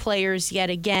younger players yet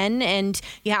again, and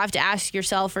you have to ask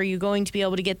yourself, are you going to be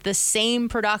able to get the same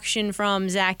production from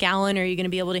Zach Gallen? Are you going to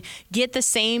be able to get the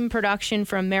same production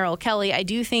from Merrill Kelly? I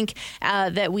do think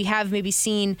that we have maybe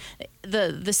seen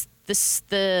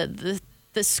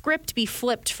the script be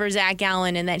flipped for Zach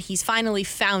Gallen, and that he's finally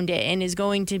found it and is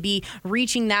going to be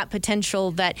reaching that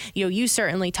potential that you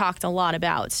certainly talked a lot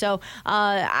about. So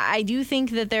I do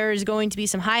think that there's going to be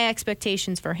some high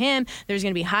expectations for him. There's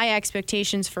going to be high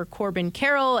expectations for Corbin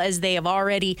Carroll, as they have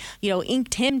already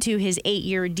inked him to his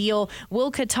 8-year deal.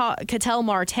 Will Ketel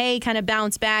Marte kind of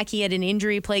bounce back? He had an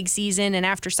injury-plagued season, and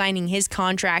after signing his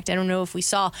contract, I don't know if we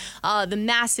saw the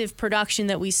massive production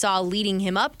that we saw leading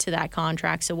him up to that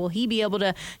contract. So will he be able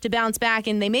to bounce back?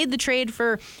 And they made the trade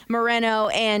for Moreno,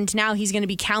 and now he's going to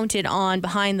be counted on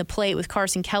behind the plate with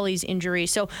Carson Kelly's injury.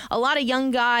 So a lot of young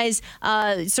guys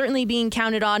certainly being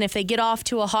counted on. If they get off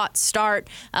to a hot start,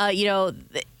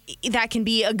 that can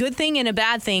be a good thing and a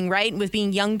bad thing, right? With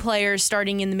being young players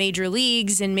starting in the major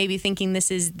leagues and maybe thinking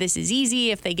this is easy.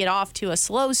 If they get off to a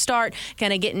slow start,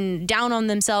 kind of getting down on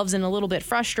themselves and a little bit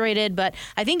frustrated. But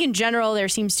I think in general there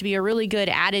seems to be a really good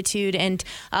attitude and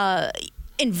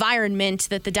environment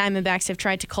that the Diamondbacks have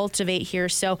tried to cultivate here.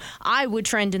 So I would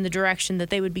trend in the direction that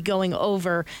they would be going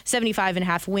over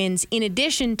 75.5 wins, in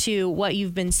addition to what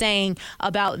you've been saying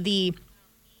about the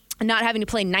not having to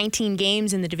play 19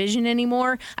 games in the division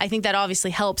anymore. I think that obviously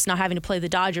helps, not having to play the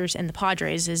Dodgers and the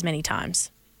Padres as many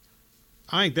times.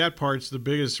 I think that part's the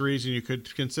biggest reason you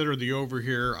could consider the over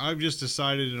here. I've just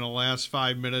decided in the last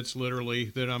 5 minutes, literally,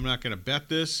 that I'm not going to bet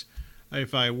this.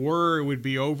 If I were, it would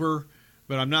be over.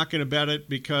 But I'm not going to bet it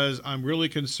because I'm really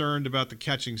concerned about the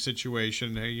catching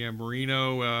situation.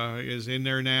 Marino is in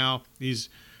there now. He's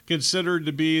considered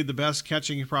to be the best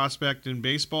catching prospect in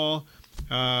baseball.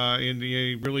 And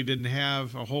he really didn't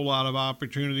have a whole lot of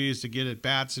opportunities to get at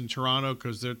bats in Toronto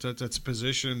because that's a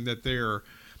position that they're,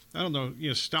 I don't know,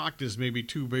 stocked is maybe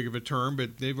too big of a term,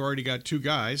 but they've already got two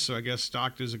guys, so I guess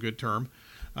stocked is a good term.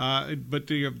 But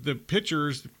the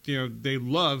pitchers, they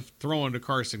love throwing to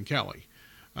Carson Kelly.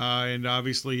 And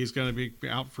obviously he's going to be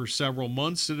out for several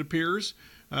months, it appears.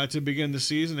 to begin the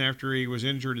season after he was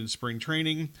injured in spring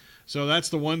training. So that's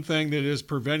the one thing that is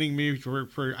preventing me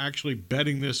for actually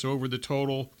betting this over the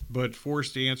total, but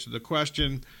forced to answer the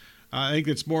question. I think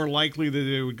it's more likely that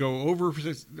it would go over.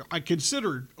 I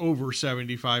considered over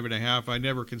 75.5. I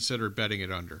never considered betting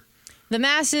it under. The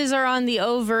masses are on the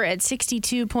over at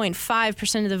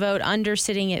 62.5% of the vote, under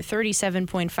sitting at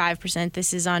 37.5%.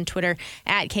 This is on Twitter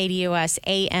at KDUS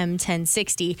AM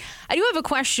 1060. I do have a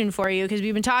question for you because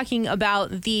we've been talking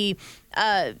about the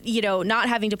not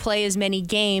having to play as many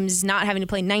games, not having to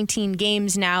play 19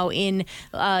 games now in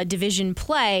division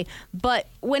play. But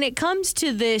when it comes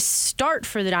to this start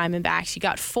for the Diamondbacks, you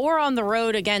got 4 on the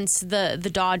road against the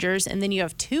Dodgers, and then you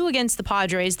have 2 against the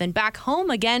Padres, then back home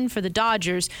again for the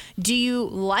Dodgers. Do you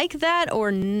like that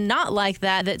or not like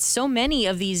that so many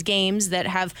of these games that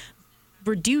have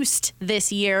reduced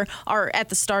this year are at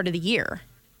the start of the year?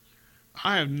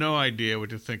 I have no idea what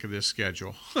to think of this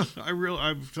schedule.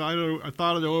 I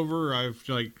thought it over.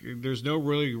 There's no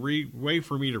really way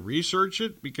for me to research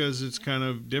it because it's kind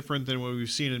of different than what we've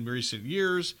seen in recent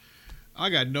years. I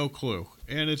got no clue,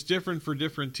 and it's different for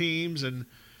different teams. And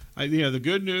the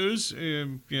good news,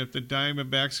 if the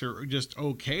Diamondbacks are just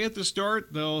okay at the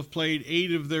start, they'll have played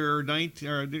 8 of their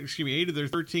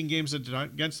 13 games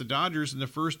against the Dodgers in the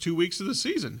first 2 weeks of the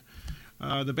season.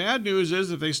 The bad news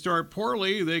is if they start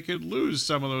poorly, they could lose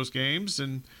some of those games,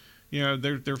 and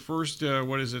their first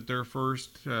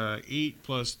 8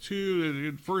 plus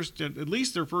 2, at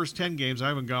least their first 10 games. I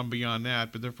haven't gone beyond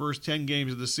that, but their first 10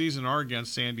 games of the season are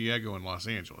against San Diego and Los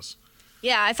Angeles.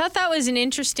 Yeah, I thought that was an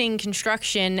interesting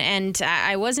construction, and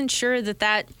I wasn't sure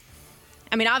that.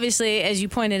 I mean, obviously, as you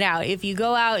pointed out, if you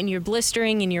go out and you're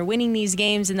blistering and you're winning these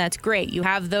games, and that's great. You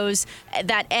have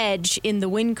that edge in the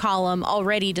win column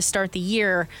already to start the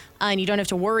year, and you don't have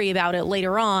to worry about it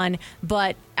later on.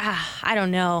 But I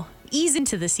don't know. Ease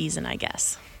into the season, I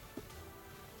guess.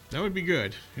 That would be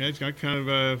good. I kind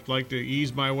of like to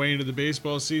ease my way into the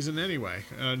baseball season anyway.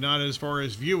 Not as far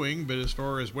as viewing, but as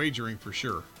far as wagering for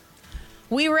sure.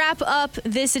 We wrap up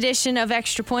this edition of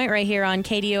Extra Point right here on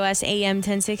KDUS AM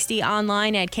 1060,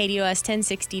 online at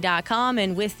KDUS1060.com,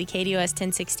 and with the KDUS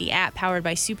 1060 app powered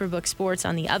by Superbook Sports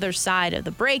on the other side of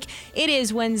the break. It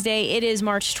is Wednesday. It is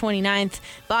March 29th.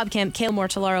 Bob Kemp, Kayla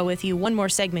Mortellaro with you. One more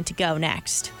segment to go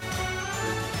next.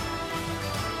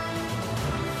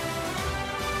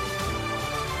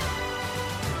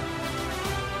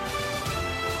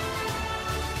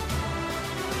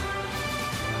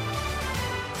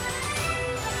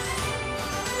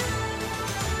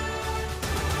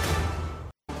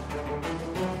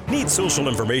 Need social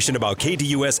information about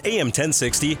KDUS AM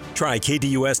 1060? Try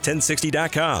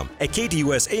KDUS1060.com, at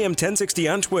KDUS AM 1060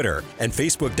 on Twitter, and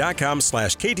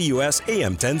Facebook.com/KDUS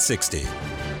AM 1060.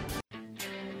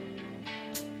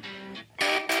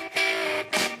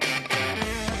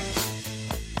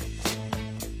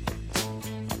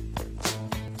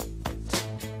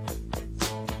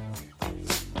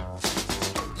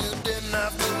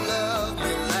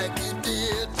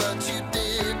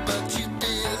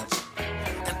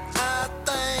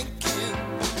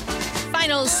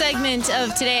 Segment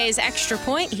of today's Extra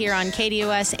Point here on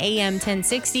KDUS AM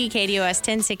 1060,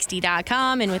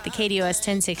 KDUS1060.com, and with the KDUS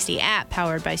 1060 app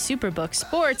powered by Superbook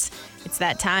Sports. It's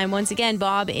that time once again,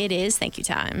 Bob. It is thank you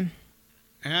time.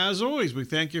 As always, we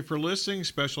thank you for listening.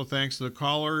 Special thanks to the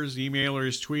callers,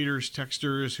 emailers, tweeters,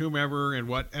 texters, whomever, and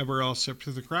whatever else slipped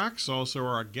through the cracks. Also,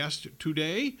 our guest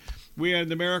today, we had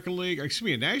the National League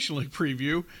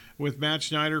preview with Matt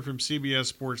Schneider from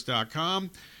CBSSports.com.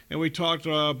 And we talked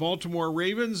Baltimore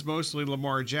Ravens, mostly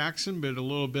Lamar Jackson, but a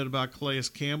little bit about Calais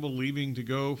Campbell leaving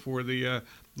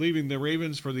the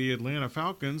Ravens for the Atlanta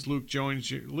Falcons. Luke Jones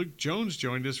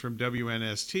joined us from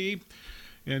WNST.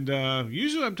 And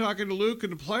usually I'm talking to Luke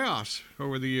in the playoffs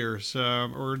over the years,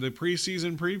 or the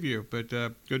preseason preview. But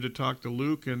good to talk to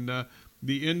Luke in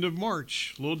the end of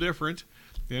March. A little different.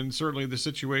 And certainly the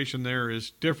situation there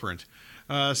is different.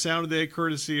 Sound of the day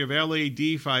courtesy of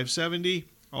LAD 570.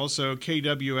 Also,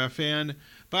 KWFN,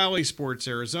 Bally Sports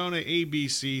Arizona,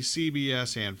 ABC,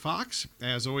 CBS, and Fox.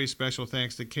 As always, special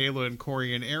thanks to Kayla and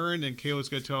Corey and Aaron. And Kayla's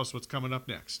going to tell us what's coming up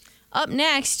next. Up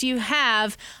next, you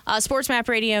have Sports Map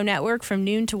Radio Network from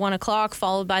noon to 1 o'clock,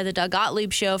 followed by the Doug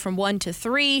Gottlieb Show from 1 to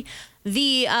 3.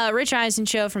 The Rich Eisen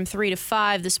Show from 3 to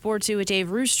 5, the Sports Zoo with Dave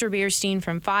Rooster Beerstein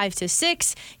from 5 to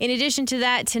 6. In addition to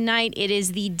that, tonight it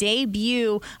is the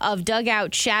debut of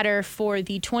Dugout Chatter for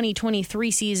the 2023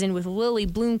 season with Lily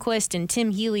Bloomquist and Tim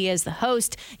Healy as the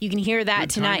host. You can hear that Good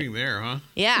tonight. timing there, huh?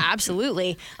 Yeah,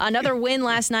 absolutely. Another win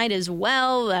last night as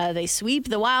well. They sweep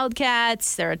the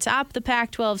Wildcats. They're atop the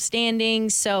Pac-12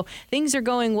 standings. So things are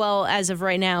going well as of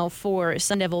right now for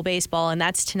Sun Devil baseball, and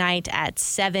that's tonight at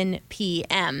 7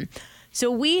 p.m. So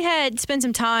we had spent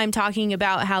some time talking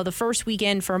about how the first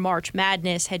weekend for March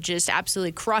Madness had just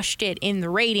absolutely crushed it in the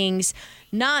ratings.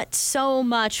 Not so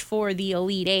much for the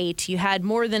Elite Eight. You had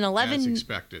more than 11... As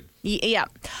expected. Yeah.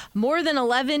 More than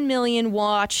 11 million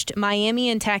watched Miami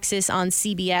and Texas on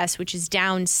CBS, which is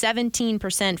down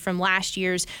 17% from last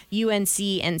year's UNC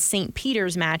and St.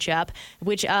 Peter's matchup,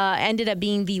 which ended up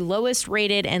being the lowest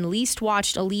rated and least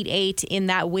watched Elite Eight in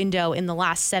that window in the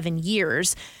last 7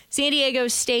 years. San Diego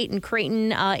State and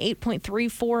Creighton,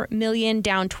 8.34 million,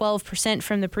 down 12%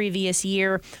 from the previous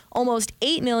year. Almost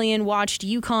 8 million watched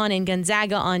UConn and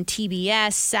Gonzaga on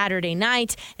TBS Saturday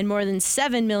night, and more than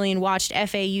 7 million watched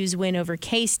FAU's win over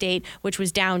K-State, which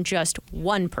was down just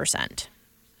 1%.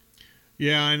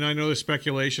 Yeah, and I know there's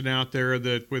speculation out there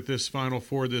that with this Final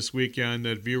Four this weekend,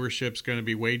 that viewership's going to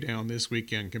be way down this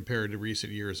weekend compared to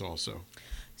recent years also.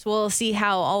 So we'll see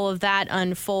how all of that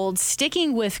unfolds.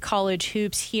 Sticking with college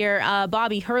hoops here,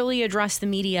 Bobby Hurley addressed the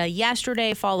media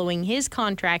yesterday following his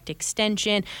contract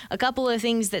extension. A couple of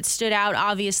things that stood out,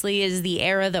 obviously, is the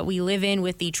era that we live in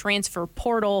with the transfer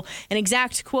portal. An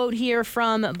exact quote here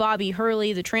from Bobby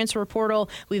Hurley: the transfer portal,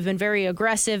 we've been very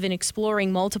aggressive in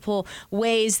exploring multiple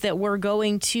ways that we're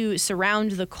going to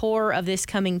surround the core of this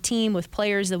coming team with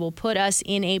players that will put us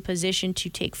in a position to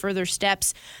take further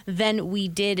steps than we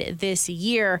did this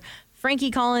year.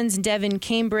 Frankie Collins and Devin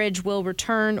Cambridge will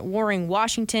return. Warren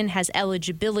Washington has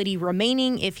eligibility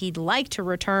remaining if he'd like to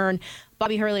return.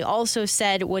 Bobby Hurley also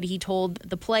said what he told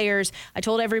the players: I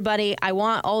told everybody I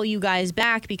want all you guys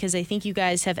back because I think you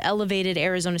guys have elevated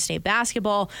Arizona State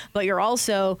basketball, but you're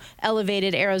also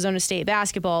elevated Arizona State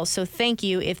basketball, so thank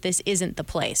you if this isn't the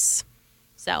place.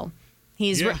 So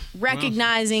he's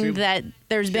recognizing that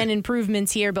there's been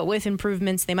improvements here, but with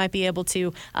improvements, they might be able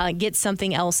to get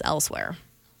something else elsewhere.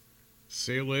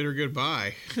 See you later,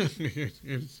 goodbye.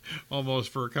 It's almost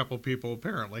for a couple people,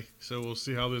 apparently. So we'll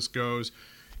see how this goes.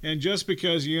 And just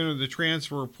because you enter the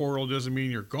transfer portal doesn't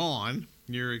mean you're gone.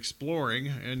 You're exploring.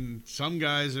 And some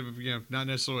guys have, not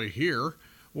necessarily here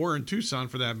or in Tucson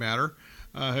for that matter,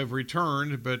 have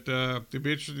returned. But it'll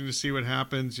be interesting to see what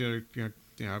happens.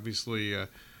 Obviously,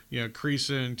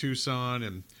 Creasa in Tucson,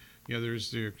 and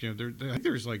there's I think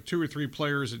there's like 2 or 3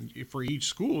 players for each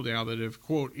school now that have,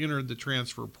 quote, entered the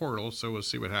transfer portal. So we'll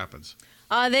see what happens.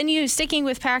 Then sticking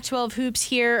with Pac-12 hoops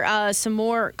here, some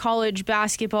more college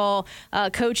basketball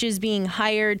coaches being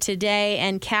hired today,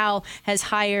 and Cal has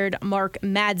hired Mark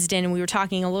Madsden, and we were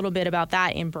talking a little bit about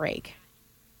that in break.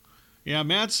 Yeah,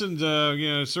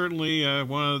 Madsden's certainly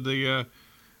one of the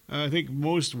I think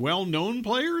most well-known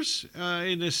players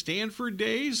in the Stanford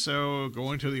days. So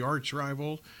going to the arch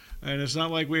rival. And it's not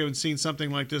like we haven't seen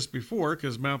something like this before,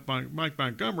 because Mike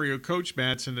Montgomery, who coached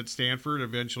Madsden at Stanford,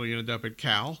 eventually ended up at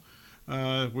Cal,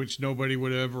 which nobody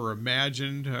would have ever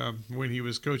imagined when he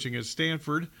was coaching at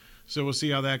Stanford. So we'll see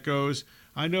how that goes.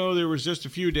 I know there was just a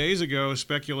few days ago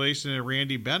speculation that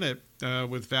Randy Bennett,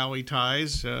 with Valley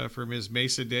ties from his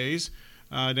Mesa days,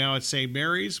 now at St.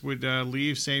 Mary's, would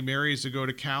leave St. Mary's to go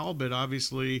to Cal, but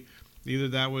obviously either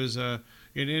that was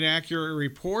an inaccurate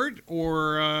report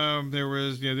or there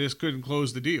was this couldn't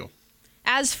close the deal.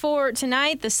 As for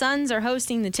tonight, the Suns are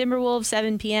hosting the Timberwolves,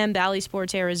 7 p.m., Bally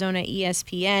Sports Arizona,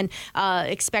 ESPN,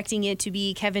 expecting it to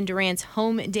be Kevin Durant's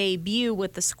home debut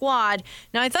with the squad.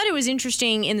 Now, I thought it was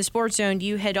interesting in the Sports Zone,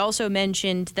 you had also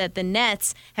mentioned that the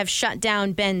Nets have shut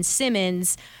down Ben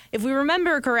Simmons. If we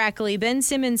remember correctly, Ben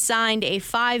Simmons signed a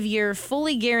 5-year,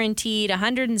 fully guaranteed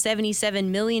 $177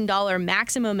 million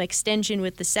maximum extension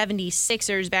with the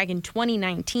 76ers back in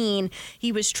 2019.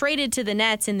 He was traded to the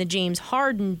Nets in the James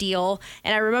Harden deal,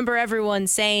 and I remember everyone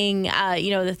saying,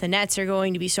 that the Nets are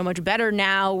going to be so much better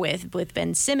now with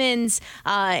Ben Simmons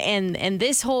and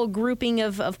this whole grouping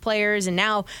of players, and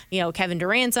now, Kevin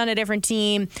Durant's on a different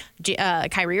team,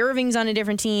 Kyrie Irving's on a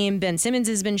different team, Ben Simmons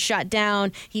has been shut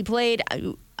down. He played...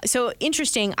 So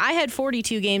interesting. I had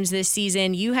 42 games this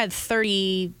season. You had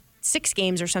 36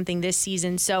 games or something this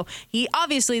season. So he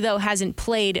obviously, though, hasn't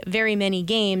played very many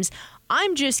games.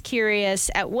 I'm just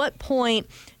curious, at what point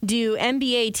do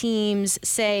NBA teams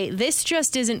say this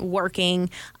just isn't working,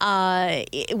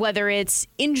 whether it's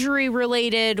injury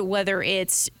related, whether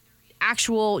it's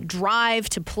actual drive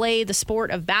to play the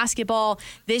sport of basketball.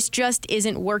 This just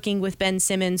isn't working with Ben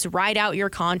Simmons. Ride out your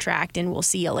contract, and we'll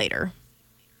see you later.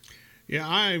 Yeah,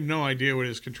 I have no idea what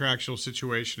his contractual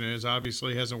situation is.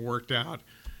 Obviously, it hasn't worked out.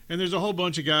 And there's a whole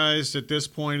bunch of guys at this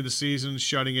point of the season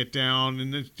shutting it down,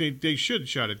 and they should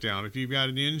shut it down. If you've got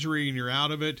an injury and you're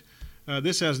out of it,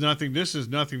 this has nothing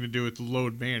to do with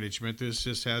load management. This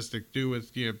just has to do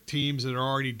with teams that are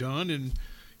already done, and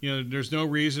there's no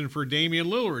reason for Damian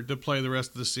Lillard to play the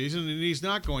rest of the season, and he's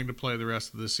not going to play the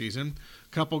rest of the season. A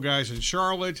couple guys in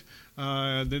Charlotte.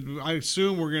 I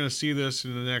assume we're going to see this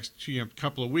in the next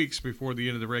couple of weeks before the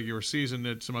end of the regular season,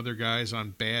 that some other guys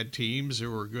on bad teams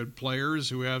who are good players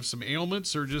who have some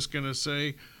ailments are just going to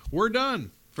say, we're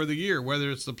done for the year,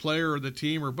 whether it's the player or the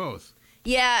team or both.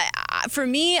 Yeah, for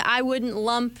me, I wouldn't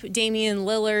lump Damian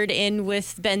Lillard in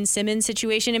with Ben Simmons'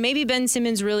 situation. And maybe Ben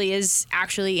Simmons really is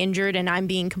actually injured and I'm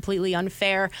being completely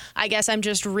unfair. I guess I'm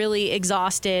just really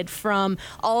exhausted from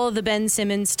all of the Ben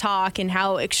Simmons talk and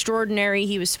how extraordinary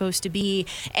he was supposed to be.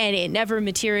 And it never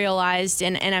materialized.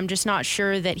 And I'm just not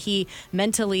sure that he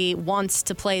mentally wants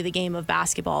to play the game of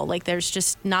basketball. Like, there's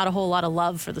just not a whole lot of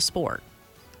love for the sport.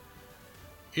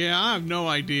 Yeah, I have no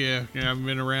idea. I haven't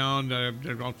been around. I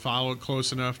don't follow it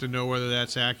close enough to know whether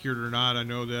that's accurate or not. I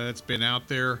know that it's been out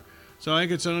there. So I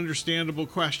think it's an understandable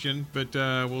question, but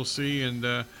we'll see.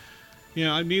 And,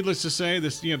 needless to say,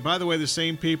 this. By the way, the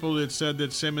same people that said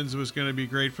that Simmons was going to be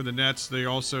great for the Nets, they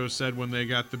also said when they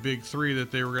got the big three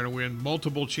that they were going to win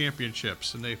multiple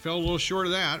championships, and they fell a little short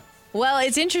of that. Well,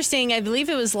 it's interesting. I believe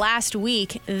it was last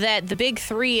week that the big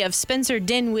three of Spencer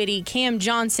Dinwiddie, Cam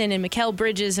Johnson, and Mikal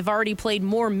Bridges have already played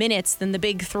more minutes than the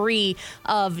big three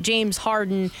of James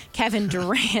Harden, Kevin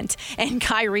Durant, and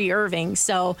Kyrie Irving.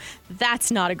 So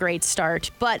that's not a great start.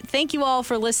 But thank you all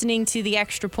for listening to The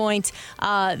Extra Point.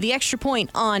 The Extra Point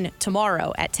on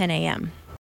tomorrow at 10 a.m.